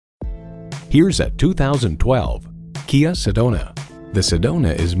Here's a 2012 Kia Sedona. The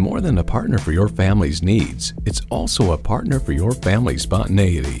Sedona is more than a partner for your family's needs. It's also a partner for your family's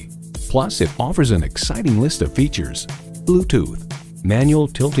spontaneity. Plus, it offers an exciting list of features: Bluetooth, manual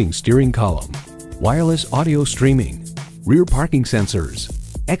tilting steering column, wireless audio streaming, rear parking sensors,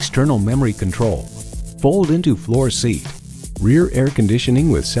 external memory control, fold-into floor seat, rear air conditioning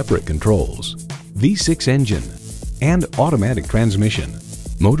with separate controls, V6 engine, and automatic transmission.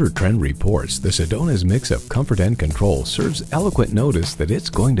 Motor Trend reports the Sedona's mix of comfort and control serves eloquent notice that it's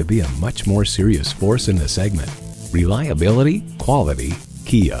going to be a much more serious force in the segment. Reliability, quality,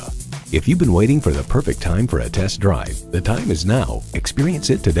 Kia. If you've been waiting for the perfect time for a test drive, the time is now. Experience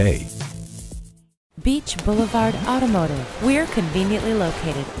it today. Beach Blvd Automotive. We're conveniently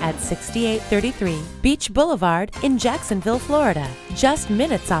located at 6833 Beach Boulevard in Jacksonville, Florida, just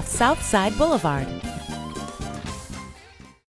minutes off Southside Boulevard.